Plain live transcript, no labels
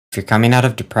If you're coming out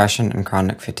of depression and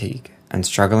chronic fatigue and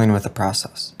struggling with the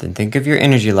process, then think of your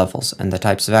energy levels and the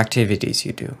types of activities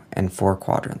you do in 4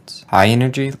 quadrants: high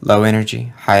energy,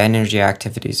 high energy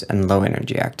activities, and low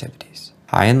energy activities.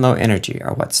 High and low energy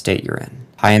are what state you're in.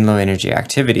 High and low energy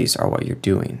activities are what you're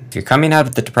doing. If you're coming out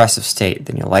of the depressive state,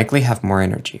 then you'll likely have more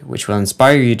energy, which will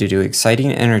inspire you to do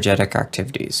exciting energetic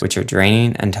activities, which are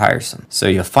draining and tiresome. So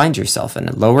you'll find yourself in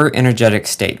a lower energetic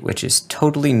state, which is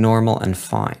totally normal and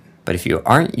fine. But if you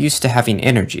aren't used to having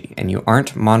energy and you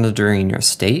aren't monitoring your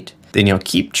state, then you'll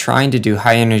keep trying to do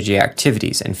high energy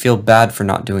activities and feel bad for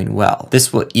not doing well.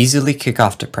 This will easily kick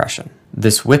off depression.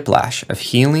 This whiplash of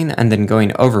healing and then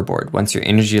going overboard once your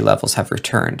energy levels have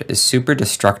returned is super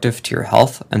destructive to your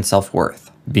health and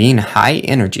self-worth. Being high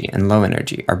energy and low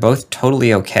energy are both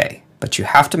totally okay, but you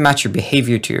have to match your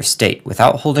behavior to your state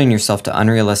without holding yourself to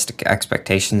unrealistic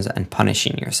expectations and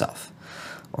punishing yourself,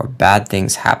 or bad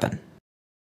things happen.